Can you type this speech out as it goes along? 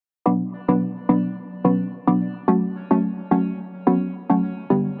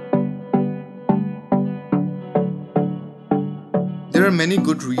There are many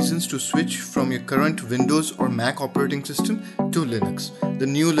good reasons to switch from your current Windows or Mac operating system to Linux. The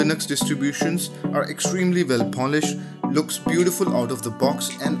new Linux distributions are extremely well polished, looks beautiful out of the box,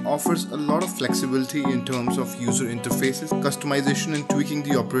 and offers a lot of flexibility in terms of user interfaces, customization, and tweaking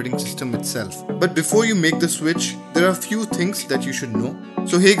the operating system itself. But before you make the switch, there are a few things that you should know.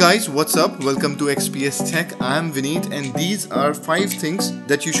 So hey guys, what's up? Welcome to XPS Tech. I am Vineet, and these are 5 things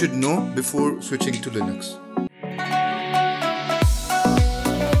that you should know before switching to Linux.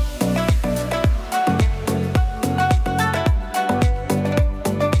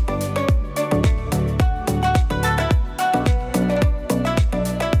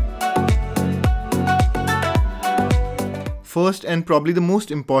 First and probably the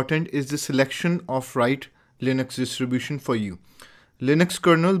most important is the selection of right Linux distribution for you. Linux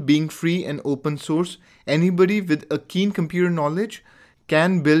kernel being free and open source, anybody with a keen computer knowledge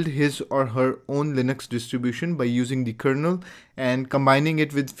can build his or her own Linux distribution by using the kernel and combining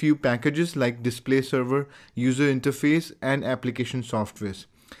it with few packages like display server, user interface, and application softwares.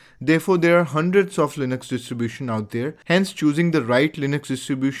 Therefore, there are hundreds of Linux distributions out there. Hence, choosing the right Linux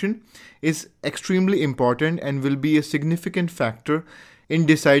distribution is extremely important and will be a significant factor in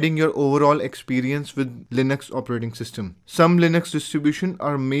deciding your overall experience with Linux operating system. Some Linux distributions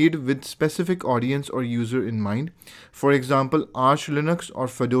are made with specific audience or user in mind. For example, Arch Linux or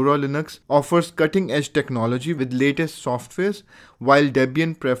Fedora Linux offers cutting-edge technology with latest softwares, while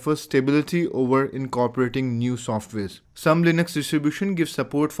Debian prefers stability over incorporating new softwares. Some Linux distributions give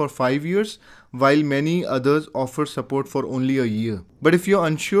support for 5 years, while many others offer support for only a year. But if you're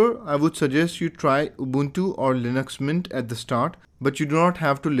unsure, I would suggest you try Ubuntu or Linux Mint at the start. But you do not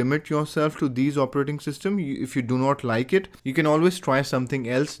have to limit yourself to these operating systems. If you do not like it, you can always try something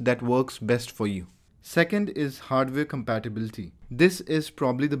else that works best for you. Second is hardware compatibility. This is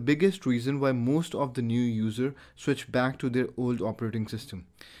probably the biggest reason why most of the new users switch back to their old operating system.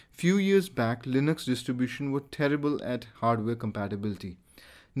 Few years back, Linux distribution were terrible at hardware compatibility.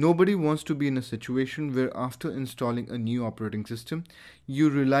 Nobody wants to be in a situation where after installing a new operating system, you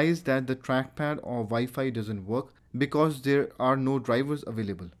realize that the trackpad or Wi-Fi doesn't work because there are no drivers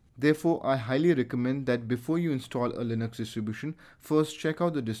available. Therefore, I highly recommend that before you install a Linux distribution, first check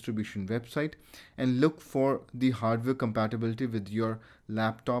out the distribution website and look for the hardware compatibility with your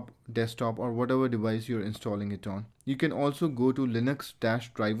laptop, desktop, or whatever device you're installing it on. You can also go to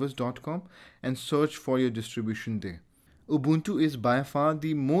linux-drivers.com and search for your distribution there. Ubuntu is by far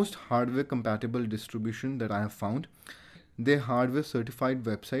the most hardware compatible distribution that I have found. Their hardware certified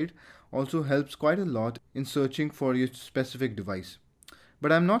website also helps quite a lot in searching for your specific device.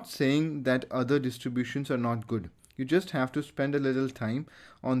 But I'm not saying that other distributions are not good. You just have to spend a little time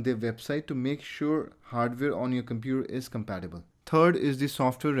on their website to make sure hardware on your computer is compatible. Third is the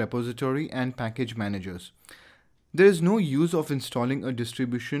software repository and package managers. There is no use of installing a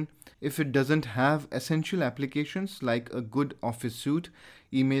distribution if it doesn't have essential applications like a good office suite,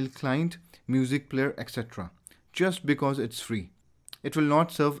 email client, music player, etc. just because it's free. It will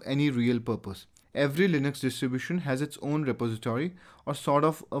not serve any real purpose. Every Linux distribution has its own repository or sort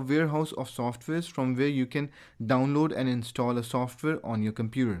of a warehouse of softwares from where you can download and install a software on your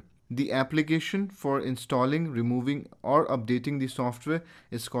computer. The application for installing, removing, or updating the software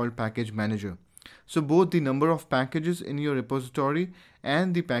is called Package Manager. So both the number of packages in your repository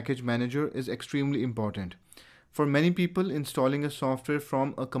and the package manager is extremely important. For many people, installing a software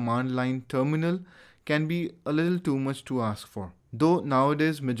from a command line terminal can be a little too much to ask for. Though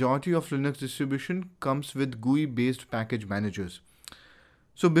nowadays majority of Linux distribution comes with GUI based package managers.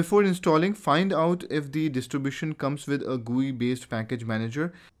 So before installing, find out if the distribution comes with a GUI based package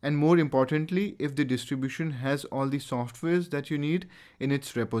manager, and more importantly, if the distribution has all the softwares that you need in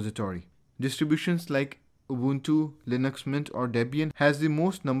its repository. Distributions like Ubuntu, Linux Mint, or Debian has the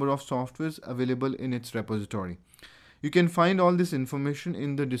most number of softwares available in its repository. You can find all this information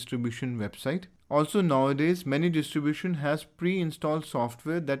in the distribution website. Also nowadays, many distribution has pre-installed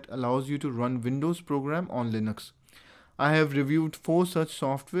software that allows you to run Windows program on Linux. I have reviewed 4 such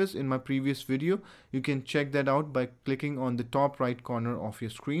softwares in my previous video. You can check that out by clicking on the top right corner of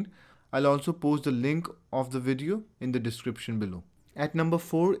your screen. I'll also post the link of the video in the description below. At number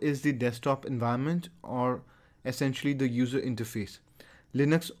 4 is the desktop environment, or essentially the user interface.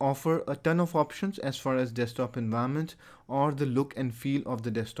 Linux offer a ton of options as far as desktop environment or the look and feel of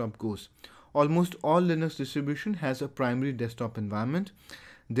the desktop goes. Almost all Linux distribution has a primary desktop environment.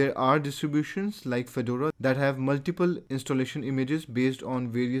 There are distributions like Fedora that have multiple installation images based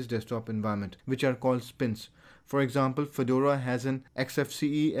on various desktop environment, which are called spins. For example, Fedora has an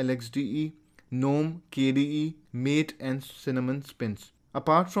XFCE, LXDE, GNOME, KDE, Mate, and Cinnamon spins.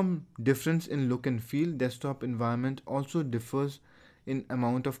 Apart from difference in look and feel, desktop environment also differs in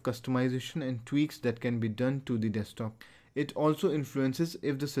amount of customization and tweaks that can be done to the desktop. It also influences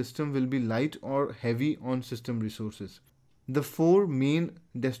if the system will be light or heavy on system resources. The four main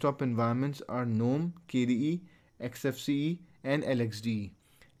desktop environments are GNOME, KDE, XFCE, and LXDE.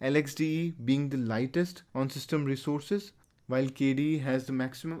 LXDE being the lightest on system resources, while KDE has the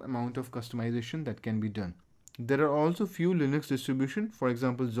maximum amount of customization that can be done. There are also few Linux distributions, for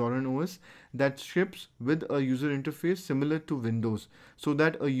example Zorin OS, that ships with a user interface similar to Windows, so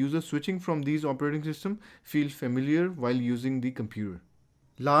that a user switching from these operating systems feels familiar while using the computer.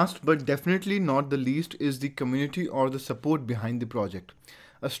 Last but definitely not the least is the community or the support behind the project.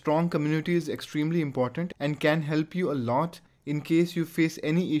 A strong community is extremely important and can help you a lot in case you face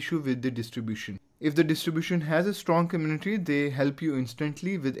any issue with the distribution. If the distribution has a strong community, they help you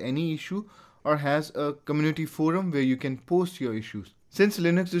instantly with any issue, or has a community forum where you can post your issues. Since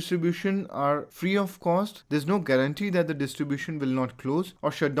Linux distributions are free of cost, there's no guarantee that the distribution will not close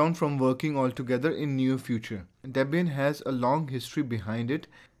or shut down from working altogether in near future. Debian has a long history behind it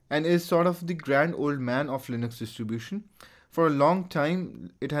and is sort of the grand old man of Linux distribution. For a long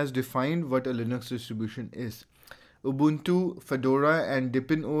time, it has defined what a Linux distribution is. Ubuntu, Fedora, and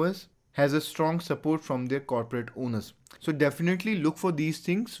Deepin OS has a strong support from their corporate owners. So definitely look for these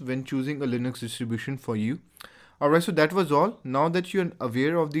things when choosing a Linux distribution for you. Alright, so that was all. Now that you're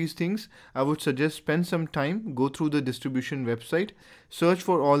aware of these things, I would suggest spend some time, go through the distribution website, search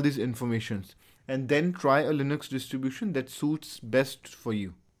for all these informations, and then try a Linux distribution that suits best for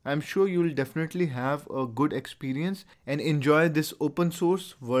you. I'm sure you'll definitely have a good experience and enjoy this open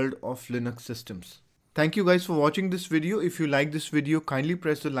source world of Linux systems. Thank you guys for watching this video. If you like this video, kindly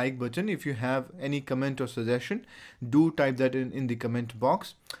press the like button. If you have any comment or suggestion, do type that in the comment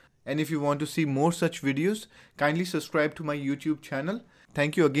box. And if you want to see more such videos, kindly subscribe to my YouTube channel.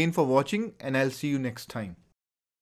 Thank you again for watching, and I'll see you next time.